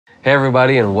Hey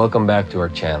everybody, and welcome back to our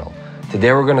channel.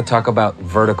 Today we're going to talk about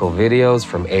vertical videos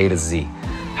from A to Z.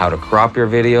 How to crop your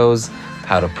videos,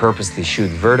 how to purposely shoot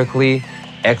vertically,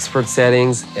 expert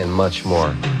settings, and much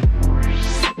more.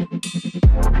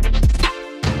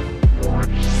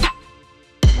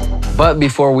 But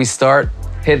before we start,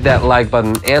 hit that like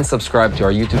button and subscribe to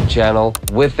our YouTube channel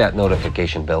with that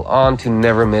notification bell on to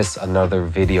never miss another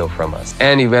video from us.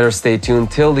 And you better stay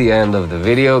tuned till the end of the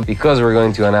video because we're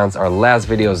going to announce our last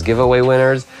video's giveaway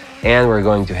winners and we're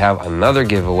going to have another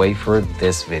giveaway for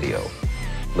this video.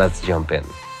 Let's jump in.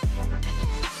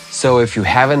 So if you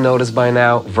haven't noticed by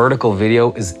now, vertical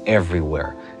video is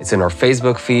everywhere. It's in our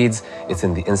Facebook feeds, it's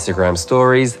in the Instagram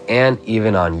stories, and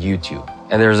even on YouTube.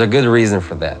 And there's a good reason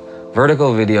for that.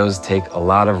 Vertical videos take a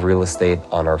lot of real estate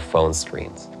on our phone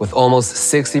screens. With almost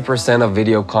 60% of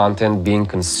video content being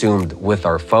consumed with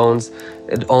our phones,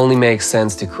 it only makes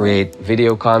sense to create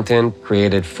video content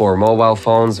created for mobile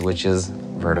phones, which is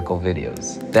vertical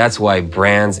videos. That's why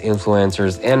brands,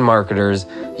 influencers, and marketers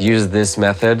use this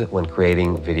method when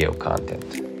creating video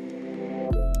content.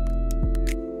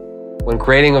 When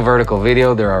creating a vertical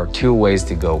video, there are two ways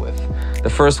to go with. The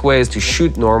first way is to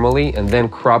shoot normally and then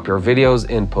crop your videos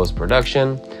in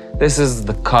post-production. This is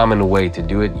the common way to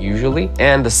do it usually.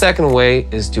 And the second way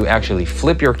is to actually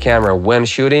flip your camera when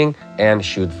shooting and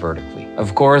shoot vertically.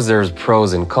 Of course, there's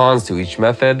pros and cons to each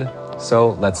method,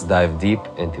 so let's dive deep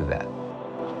into that.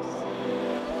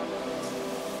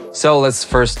 So let's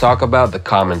first talk about the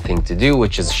common thing to do,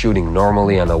 which is shooting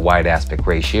normally on a wide aspect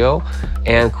ratio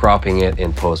and cropping it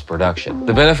in post-production.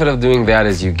 The benefit of doing that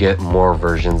is you get more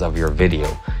versions of your video.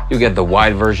 You get the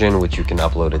wide version, which you can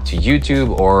upload it to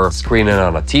YouTube or screen it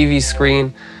on a TV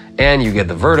screen, and you get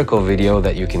the vertical video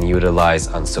that you can utilize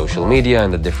on social media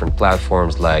and the different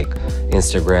platforms like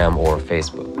Instagram or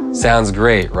Facebook. Sounds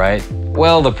great, right?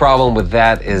 Well, the problem with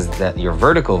that is that your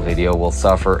vertical video will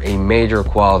suffer a major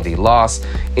quality loss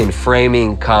in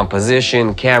framing,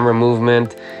 composition, camera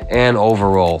movement, and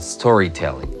overall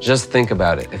storytelling. Just think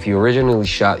about it. If you originally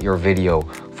shot your video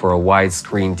for a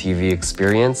widescreen TV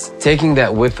experience, taking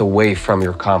that width away from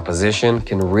your composition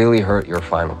can really hurt your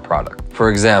final product. For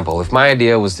example, if my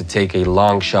idea was to take a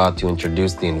long shot to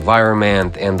introduce the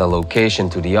environment and the location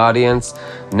to the audience,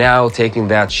 now taking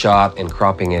that shot and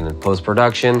cropping it in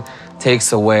post-production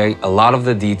takes away a lot of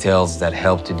the details that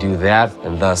help to do that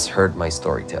and thus hurt my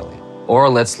storytelling. Or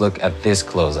let's look at this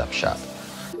close-up shot.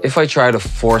 If I try to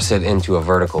force it into a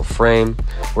vertical frame,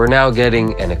 we're now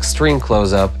getting an extreme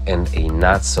close-up and a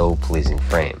not so pleasing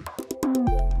frame.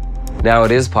 Now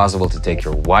it is possible to take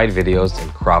your wide videos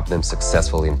and crop them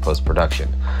successfully in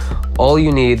post-production. All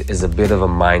you need is a bit of a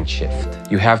mind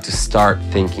shift. You have to start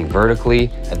thinking vertically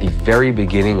at the very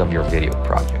beginning of your video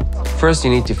project. First,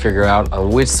 you need to figure out on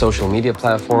which social media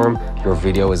platform your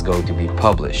video is going to be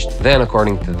published. Then,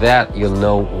 according to that, you'll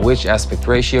know which aspect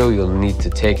ratio you'll need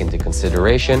to take into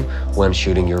consideration when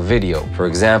shooting your video. For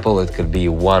example, it could be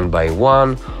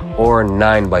 1:1 or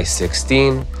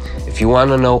 9:16. If you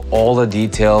want to know all the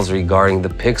details regarding the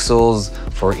pixels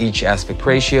for each aspect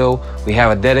ratio, we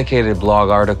have a dedicated blog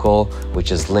article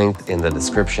which is linked in the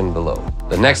description below.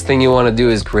 The next thing you want to do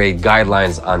is create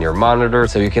guidelines on your monitor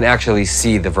so you can actually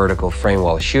see the vertical frame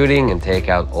while shooting and take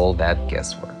out all that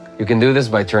guesswork. You can do this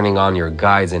by turning on your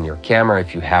guides in your camera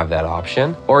if you have that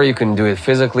option, or you can do it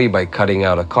physically by cutting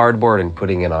out a cardboard and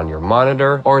putting it on your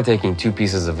monitor, or taking two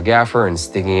pieces of gaffer and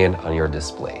sticking it on your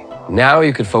display. Now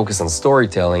you could focus on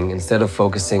storytelling instead of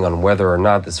focusing on whether or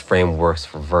not this frame works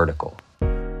for vertical.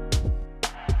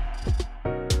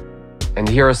 And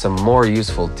here are some more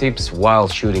useful tips while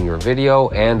shooting your video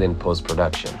and in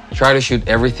post-production. Try to shoot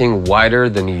everything wider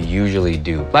than you usually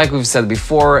do. Like we've said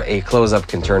before, a close-up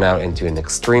can turn out into an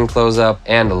extreme close-up,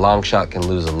 and a long shot can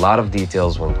lose a lot of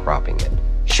details when cropping it.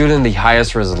 Shoot in the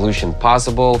highest resolution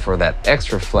possible for that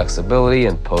extra flexibility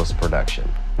in post-production.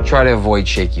 Try to avoid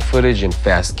shaky footage and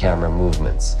fast camera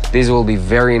movements. These will be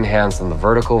very enhanced on the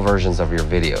vertical versions of your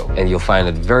video, and you'll find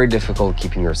it very difficult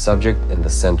keeping your subject in the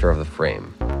center of the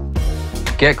frame.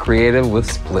 Get creative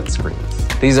with split screens.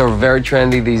 These are very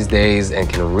trendy these days and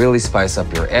can really spice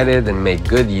up your edit and make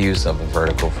good use of a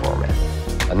vertical format.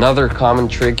 Another common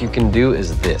trick you can do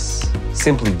is this.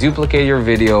 Simply duplicate your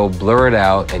video, blur it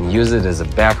out, and use it as a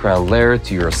background layer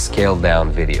to your scaled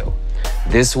down video.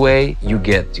 This way, you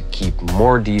get to keep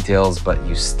more details, but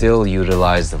you still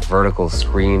utilize the vertical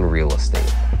screen real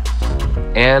estate.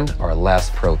 And our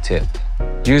last pro tip.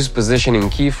 Use positioning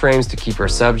keyframes to keep your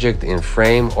subject in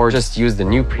frame, or just use the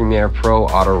new Premiere Pro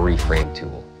Auto Reframe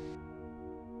tool.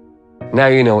 Now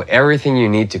you know everything you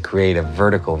need to create a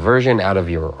vertical version out of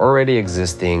your already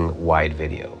existing wide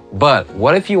video. But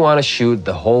what if you want to shoot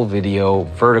the whole video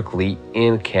vertically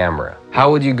in camera? How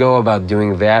would you go about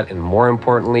doing that? And more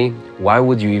importantly, why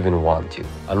would you even want to?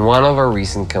 On one of our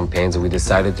recent campaigns, we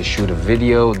decided to shoot a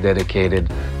video dedicated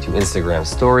to Instagram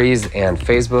stories and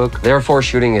Facebook, therefore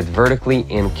shooting it vertically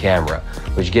in camera,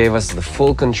 which gave us the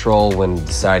full control when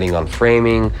deciding on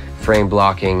framing, frame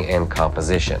blocking, and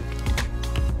composition.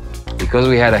 Because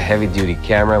we had a heavy-duty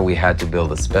camera, we had to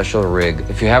build a special rig.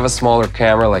 If you have a smaller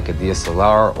camera like a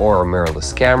DSLR or a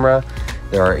mirrorless camera,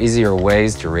 there are easier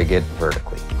ways to rig it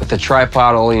vertically. With the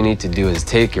tripod, all you need to do is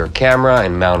take your camera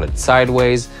and mount it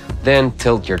sideways, then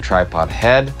tilt your tripod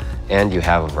head, and you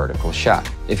have a vertical shot.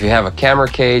 If you have a camera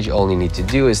cage, all you need to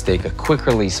do is take a quick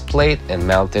release plate and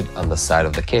mount it on the side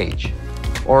of the cage.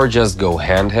 Or just go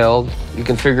handheld. You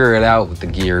can figure it out with the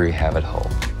gear you have at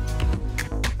home.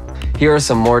 Here are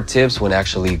some more tips when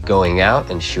actually going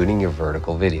out and shooting your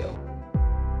vertical video.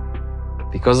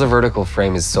 Because the vertical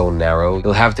frame is so narrow,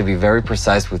 you'll have to be very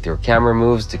precise with your camera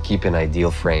moves to keep an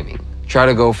ideal framing. Try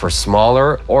to go for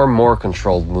smaller or more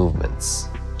controlled movements.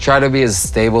 Try to be as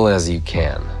stable as you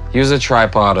can. Use a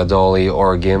tripod, a dolly,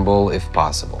 or a gimbal if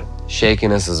possible.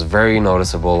 Shakiness is very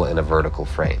noticeable in a vertical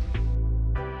frame.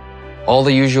 All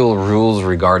the usual rules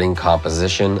regarding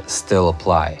composition still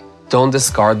apply. Don't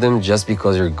discard them just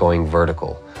because you're going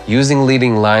vertical. Using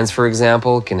leading lines, for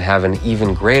example, can have an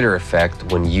even greater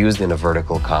effect when used in a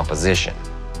vertical composition.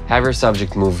 Have your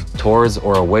subject move towards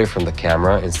or away from the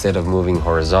camera instead of moving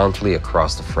horizontally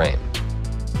across the frame.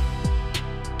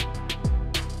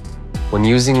 When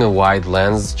using a wide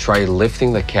lens, try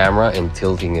lifting the camera and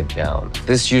tilting it down.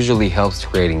 This usually helps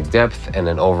creating depth and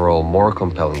an overall more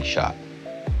compelling shot.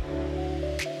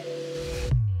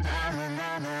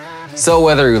 So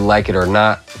whether you like it or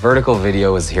not, vertical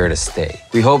video is here to stay.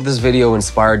 We hope this video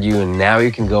inspired you, and now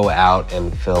you can go out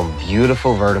and film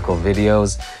beautiful vertical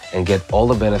videos and get all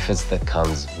the benefits that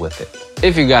comes with it.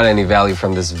 If you got any value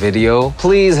from this video,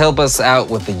 please help us out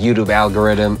with the YouTube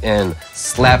algorithm and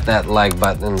slap that like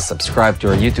button and subscribe to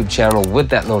our YouTube channel with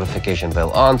that notification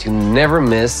bell on to never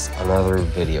miss another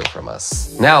video from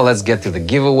us. Now let's get to the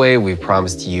giveaway we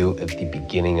promised you at the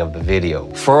beginning of the video.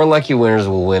 4 lucky winners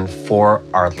will win 4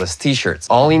 Artlist t-shirts.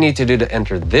 All you need to do to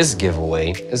enter this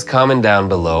giveaway is comment down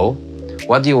below,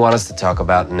 what do you want us to talk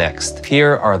about next?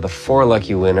 Here are the 4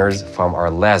 lucky winners from our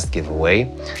last giveaway.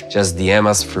 Just DM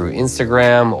us through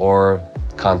Instagram or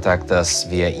contact us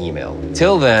via email.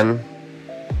 Till then,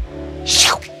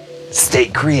 stay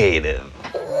creative.